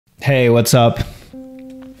Hey, what's up?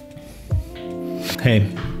 Hey,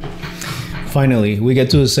 finally, we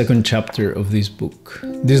get to the second chapter of this book.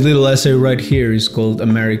 This little essay right here is called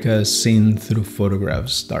America Seen Through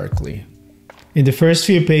Photographs Darkly. In the first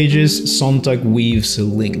few pages, Sontag weaves a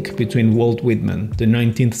link between Walt Whitman, the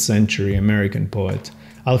 19th century American poet,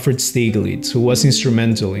 Alfred Stieglitz, who was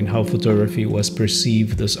instrumental in how photography was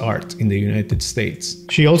perceived as art in the United States.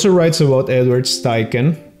 She also writes about Edward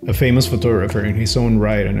Steichen, a famous photographer in his own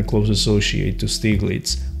right and a close associate to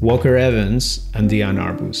Stieglitz, Walker Evans, and Diane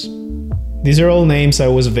Arbus. These are all names I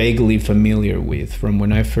was vaguely familiar with from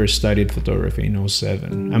when I first studied photography in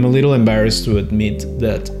 2007. I'm a little embarrassed to admit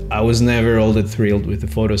that I was never all that thrilled with the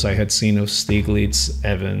photos I had seen of Stieglitz,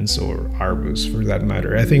 Evans, or Arbus for that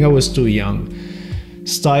matter. I think I was too young.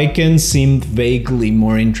 Steichen seemed vaguely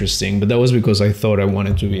more interesting, but that was because I thought I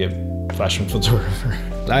wanted to be a fashion photographer.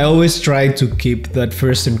 I always tried to keep that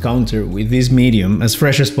first encounter with this medium as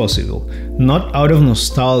fresh as possible, not out of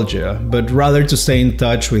nostalgia, but rather to stay in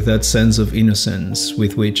touch with that sense of innocence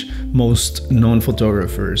with which most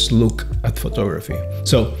non-photographers look at photography.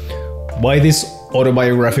 So, why this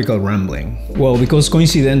autobiographical rambling? Well, because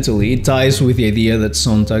coincidentally it ties with the idea that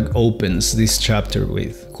Sontag opens this chapter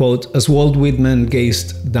with. Quote, as Walt Whitman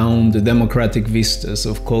gazed down the democratic vistas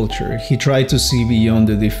of culture, he tried to see beyond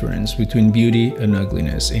the difference between beauty and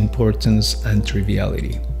ugliness, importance and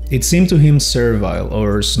triviality. It seemed to him servile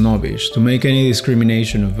or snobbish to make any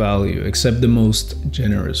discrimination of value except the most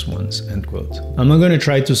generous ones, end quote. I'm not going to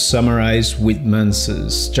try to summarize Whitman's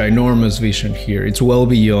ginormous vision here. It's well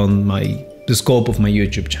beyond the scope of my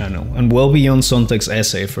YouTube channel, and well beyond Sontag's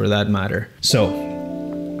essay for that matter. So,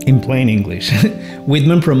 in plain English,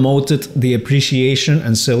 Whitman promoted the appreciation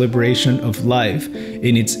and celebration of life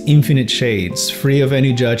in its infinite shades, free of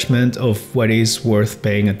any judgment of what is worth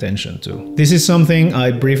paying attention to. This is something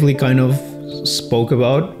I briefly kind of spoke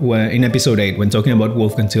about in episode 8 when talking about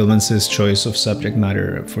Wolfgang Tillmans' choice of subject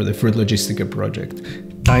matter for the Fruit Logistica project.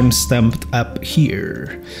 Time-stamped up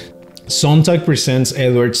here. Sontag presents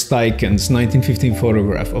Edward Steichen's 1915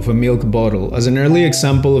 photograph of a milk bottle as an early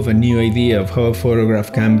example of a new idea of how a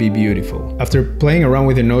photograph can be beautiful. After playing around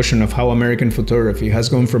with the notion of how American photography has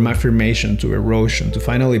gone from affirmation to erosion to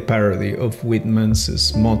finally parody of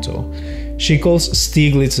Whitman's motto, she calls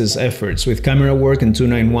Stieglitz's efforts with camera work and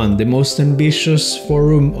 291 the most ambitious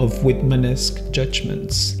forum of Whitmanesque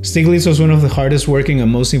judgments. Stieglitz was one of the hardest working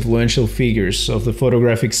and most influential figures of the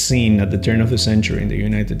photographic scene at the turn of the century in the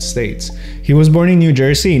United States. He was born in New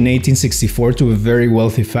Jersey in 1864 to a very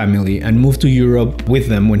wealthy family and moved to Europe with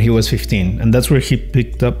them when he was 15, and that's where he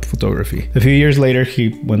picked up photography. A few years later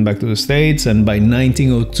he went back to the States, and by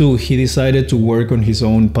 1902 he decided to work on his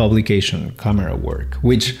own publication, Camera Work,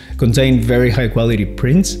 which contained very high quality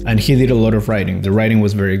prints, and he did a lot of writing. The writing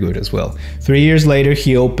was very good as well. 3 years later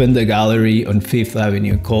he opened a gallery on Fifth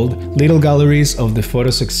Avenue called Little Galleries of the Photo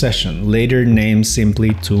Succession, later named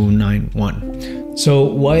simply 291. So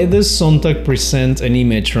why does Sontag present an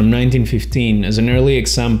image from 1915 as an early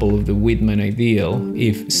example of the Whitman ideal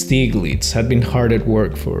if Stieglitz had been hard at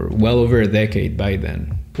work for well over a decade by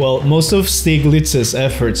then? Well, most of Stieglitz's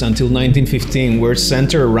efforts until 1915 were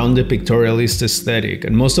centered around the pictorialist aesthetic,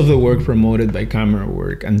 and most of the work promoted by Camera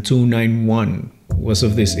Work and 291 was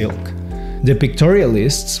of this ilk. The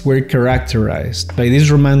pictorialists were characterized by this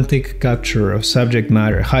romantic capture of subject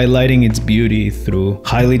matter, highlighting its beauty through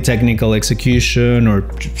highly technical execution or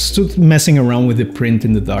just messing around with the print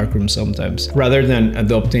in the darkroom sometimes, rather than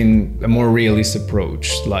adopting a more realist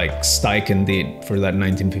approach like Steichen did for that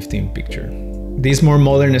 1915 picture. This more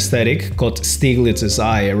modern aesthetic caught Stieglitz's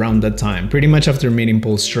eye around that time, pretty much after meeting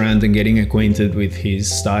Paul Strand and getting acquainted with his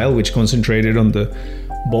style, which concentrated on the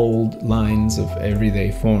bold lines of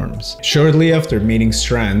everyday forms. Shortly after meeting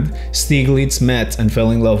Strand, Stieglitz met and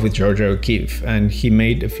fell in love with Georgia O'Keeffe, and he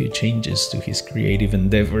made a few changes to his creative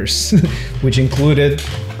endeavors, which included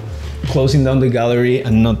closing down the gallery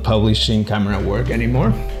and not publishing Camera Work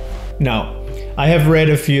anymore. Now, I have read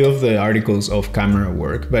a few of the articles of Camera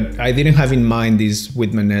Work, but I didn't have in mind this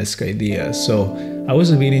Whitmanesque idea, so I was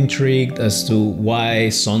a bit intrigued as to why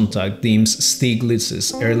Sontag deems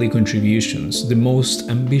Stieglitz's early contributions the most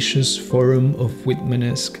ambitious forum of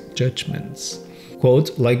Whitmanesque judgments.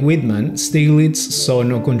 Quote, like Whitman, Stieglitz saw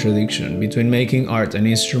no contradiction between making art an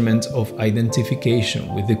instrument of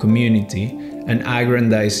identification with the community and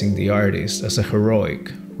aggrandizing the artist as a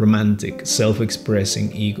heroic, romantic,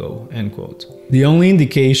 self-expressing ego, end quote. The only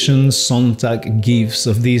indication Sontag gives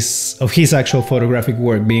of his actual photographic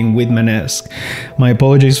work being Whitmanesque, my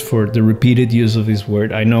apologies for the repeated use of this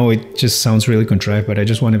word, I know it just sounds really contrived, but I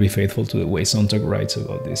just want to be faithful to the way Sontag writes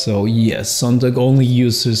about this. So yes, Sontag only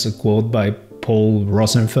uses a quote by Paul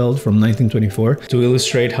Rosenfeld from 1924 to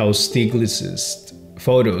illustrate how Stieglitz's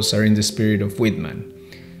photos are in the spirit of Whitman.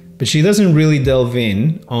 But she doesn't really delve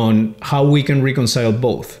in on how we can reconcile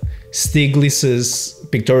both Stieglitz's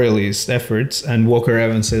pictorialist efforts and Walker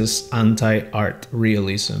Evans's anti-art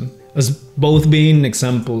realism, as both being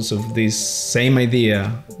examples of this same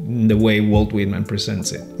idea in the way Walt Whitman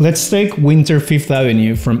presents it. Let's take Winter Fifth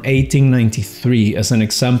Avenue from 1893 as an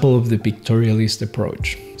example of the pictorialist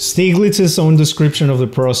approach. Stieglitz's own description of the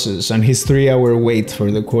process and his 3-hour wait for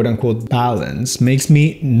the quote-unquote balance makes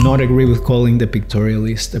me not agree with calling the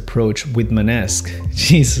pictorialist approach Whitmanesque.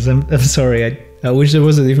 Jesus, I'm sorry, I wish there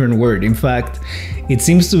was a different word. In fact, it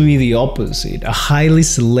seems to be the opposite, a highly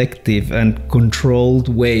selective and controlled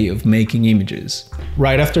way of making images.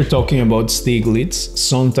 Right after talking about Stieglitz,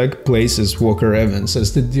 Sontag places Walker Evans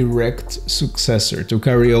as the direct successor to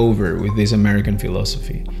carry over with this American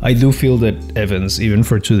philosophy. I do feel that Evans, even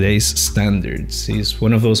for today's standards, is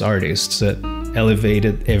one of those artists that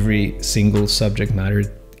elevated every single subject matter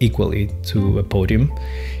equally to a podium.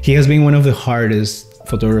 He has been one of the hardest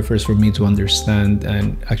photographers for me to understand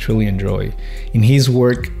and actually enjoy. In his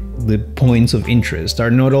work, the points of interest are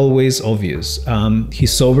not always obvious.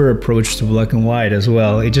 His sober approach to black and white as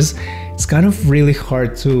well, it's kind of really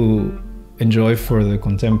hard to enjoy for the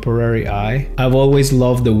contemporary eye. I've always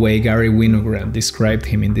loved the way Gary Winogrand described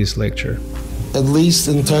him in this lecture. At least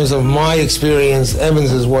in terms of my experience,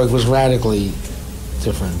 Evans's work was radically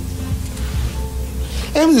different.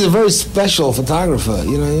 Evans is a very special photographer.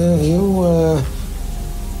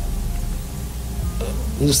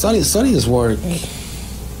 You study his work.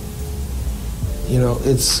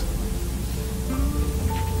 It's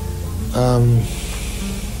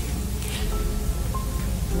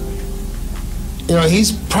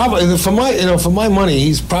he's probably, for my money,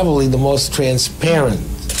 he's probably the most transparent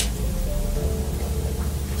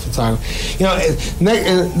photographer.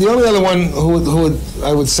 The only other one who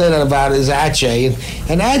I would say that about is Atget,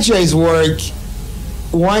 and Atget's work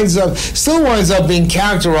still winds up being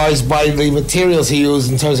characterized by the materials he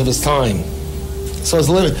used in terms of his time. So it's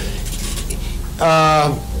limited.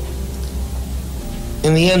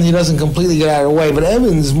 In the end, he doesn't completely get out of the way, but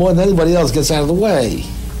Evans, more than anybody else, gets out of the way.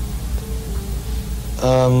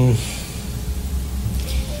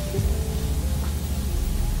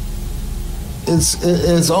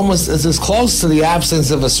 It's as close to the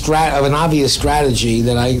absence of an obvious strategy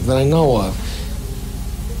that I know of.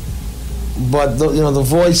 But the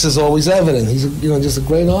voice is always evident. He's just a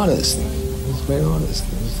great artist. He's a great artist.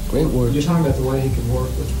 It's great work. You're talking about the way he can work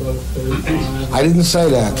with both 35. I didn't say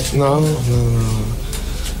that. No.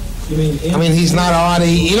 I mean, he's not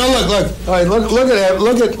arty. Look. All right,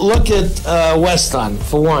 look at Weston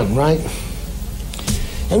for one, right?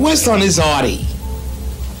 And Weston is arty.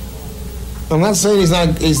 I'm not saying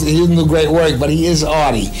he didn't do great work, but he is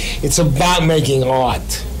arty. It's about making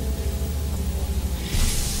art.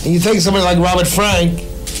 And you take somebody like Robert Frank,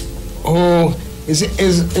 who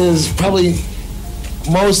is probably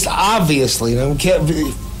most obviously,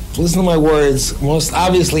 listen to my words, most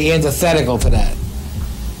obviously antithetical to that.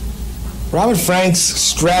 Robert Frank's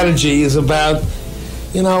strategy is about,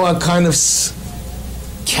 a kind of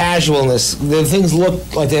casualness. The things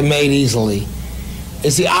look like they're made easily.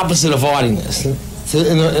 It's the opposite of artiness,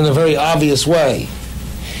 in a very obvious way.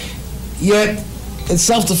 Yet, it's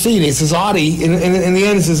self-defeating. It's as arty. In the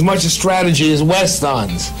end, it's as much a strategy as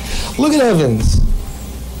Weston's. Look at Evans.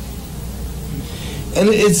 And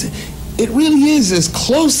it really is as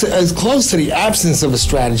close to the absence of a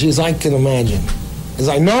strategy as I can imagine, as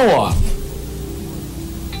I know of.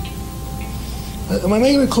 Am I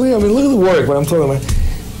making it clear? I mean, look at the work, what I'm talking about.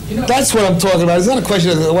 That's what I'm talking about. It's not a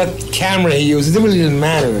question of what camera he used. It really didn't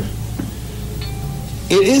matter.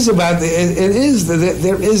 It is about, it's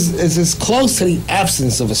as close to the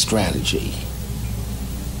absence of a strategy.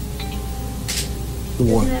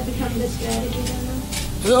 Doesn't that become the strategy then?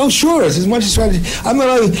 Oh, sure, it's as much a strategy. I'm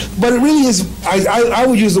not, but it really is, I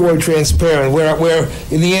would use the word transparent, where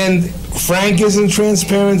in the end, Frank isn't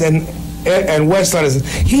transparent and Weston isn't.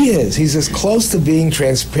 He is. He's as close to being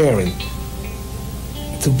transparent,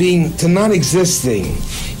 to not existing,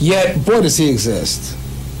 yet, boy, does he exist.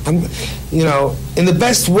 In the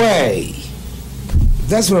best way.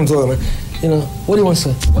 That's what I'm talking about. What do you want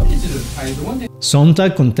to say? What is it?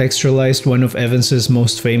 Sontag contextualized one of Evans's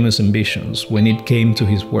most famous ambitions when it came to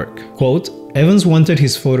his work. Quote, Evans wanted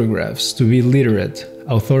his photographs to be literate,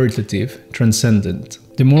 authoritative, transcendent.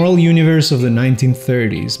 The moral universe of the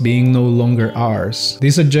 1930s being no longer ours,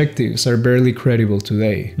 these adjectives are barely credible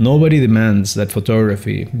today. Nobody demands that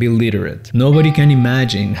photography be literate. Nobody can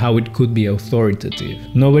imagine how it could be authoritative.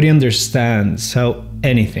 Nobody understands how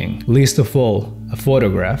anything, least of all a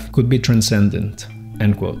photograph, could be transcendent.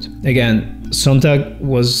 End quote. Again, Sontag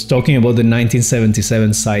was talking about the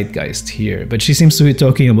 1977 zeitgeist here, but she seems to be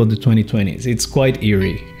talking about the 2020s. It's quite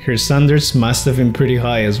eerie. Her standards must have been pretty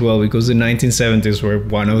high as well, because the 1970s were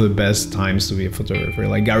one of the best times to be a photographer.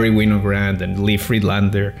 Like Gary Winogrand and Lee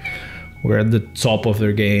Friedlander were at the top of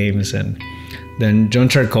their games, and then John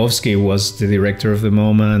Tchaikovsky was the director of the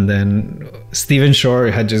MoMA, and then Stephen Shore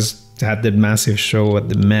had just had that massive show at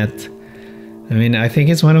the Met. I mean, I think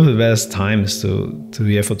it's one of the best times to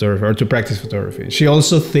be a photographer or to practice photography. She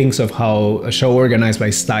also thinks of how a show organized by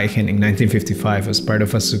Steichen in 1955 was part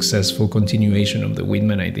of a successful continuation of the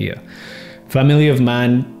Whitman idea. Family of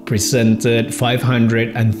Man presented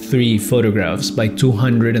 503 photographs by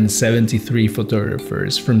 273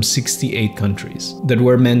 photographers from 68 countries that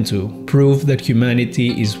were meant to prove that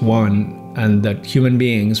humanity is one and that human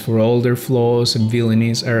beings, for all their flaws and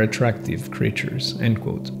villainies, are attractive creatures. End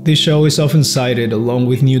quote. This show is often cited along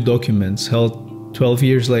with new documents held 12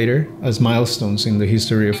 years later as milestones in the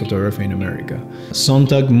history of photography in America.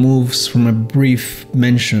 Sontag moves from a brief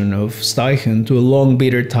mention of Steichen to a long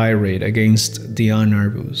bitter tirade against Diane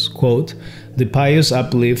Arbus. Quote, "The pious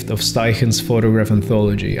uplift of Steichen's photograph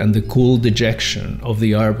anthology and the cool dejection of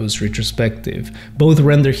the Arbus retrospective both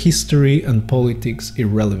render history and politics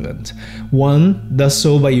irrelevant. One does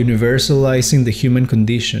so by universalizing the human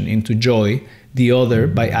condition into joy, the other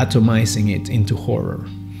by atomizing it into horror."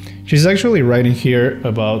 She's actually writing here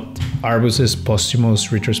about Arbus's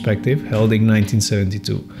posthumous retrospective held in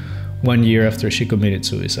 1972. 1 year after she committed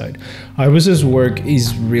suicide. Arbus's work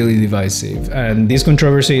is really divisive, and this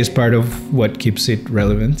controversy is part of what keeps it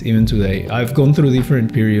relevant even today. I've gone through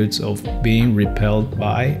different periods of being repelled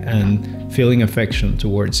by and feeling affection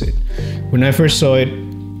towards it. When I first saw it,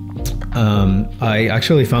 I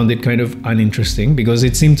actually found it kind of uninteresting, because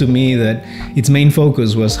it seemed to me that its main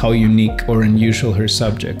focus was how unique or unusual her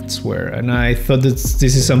subjects were, and I thought that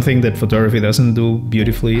this is something that photography doesn't do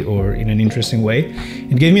beautifully or in an interesting way.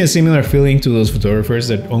 It gave me a similar feeling to those photographers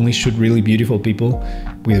that only shoot really beautiful people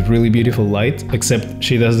with really beautiful light, except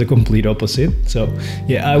she does the complete opposite. So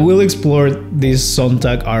yeah, I will explore this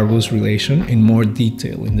Sontag-Arbus relation in more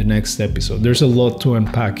detail in the next episode. There's a lot to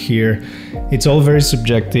unpack here. It's all very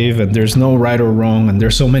subjective, and there's no right or wrong, and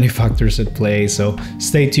there's so many factors at play. So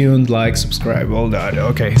stay tuned, like, subscribe, all that.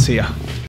 Okay, see ya.